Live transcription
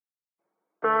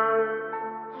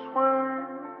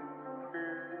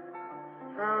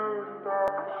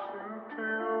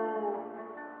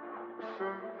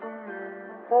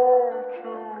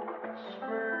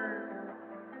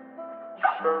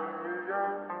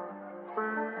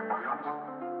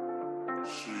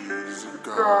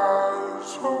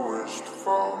skies who wished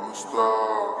from a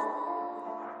star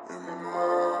in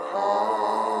my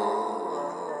heart.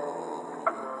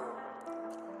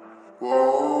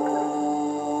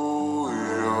 Whoa,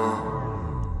 yeah,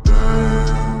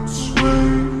 dance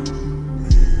with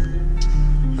me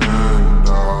and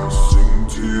I'll sing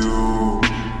to you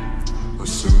a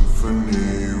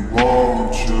symphony.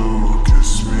 Won't you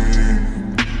kiss me?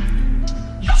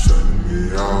 Send me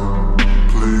out.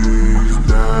 Please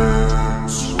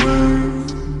dance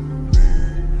with me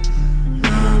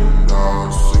and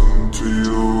I'll sing to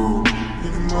you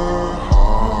in my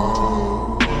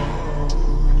heart.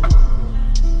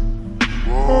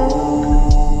 Whoa,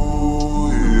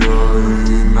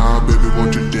 yeah, nah, baby,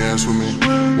 won't you dance with me?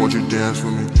 Won't you dance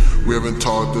with me? We haven't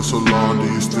talked in so long, do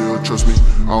you still trust me?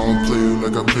 I don't play you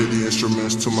like I play the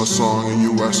instruments to my song. And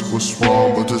you ask what's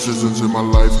wrong, but decisions in my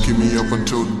life keep me up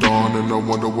until dawn. And I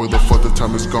wonder where the fuck the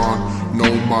time is gone.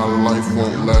 No, my life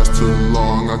won't last too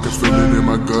long. I can feel it in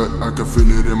my gut, I can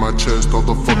feel it in my chest. All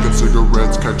the fucking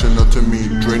cigarettes catching up to me,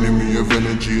 draining me of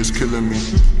energy, is killing me.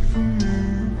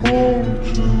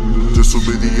 This will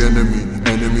be the enemy,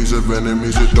 enemies of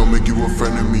enemies. It don't make you a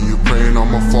friend of me. You're praying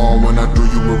on my fall, when I do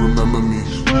you will remember me.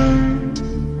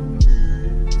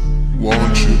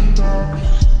 Won't you?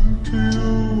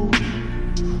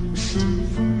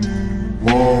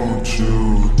 Won't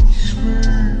you?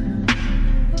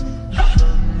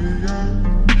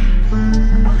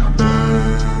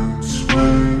 Dance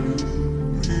with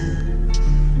me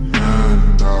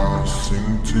and I'll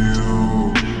sing to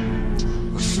you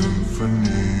a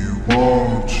symphony.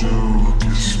 Won't you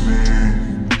kiss me?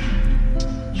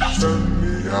 Send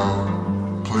me out.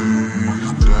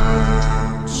 Please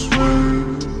dance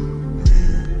with me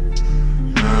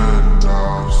and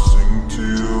I'll sing to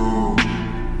you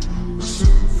a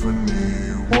symphony.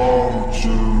 Won't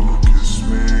you kiss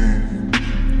me?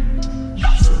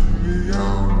 Send me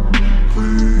out.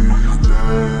 Please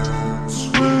dance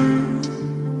with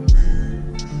me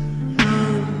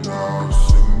and I'll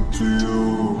sing to you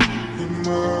in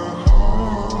my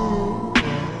heart.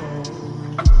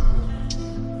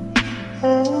 Oh,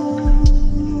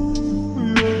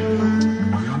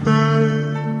 yeah,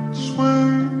 dance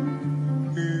with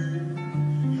me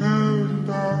and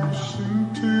I'll sing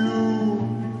to you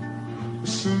a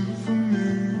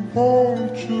symphony.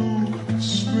 Won't you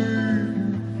kiss me?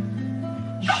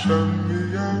 Send me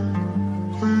out,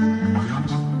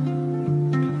 please.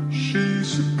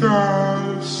 She's a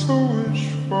goddess, a wish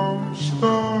from a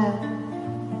star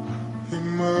in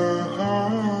my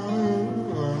heart.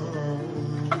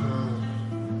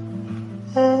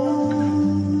 Oh.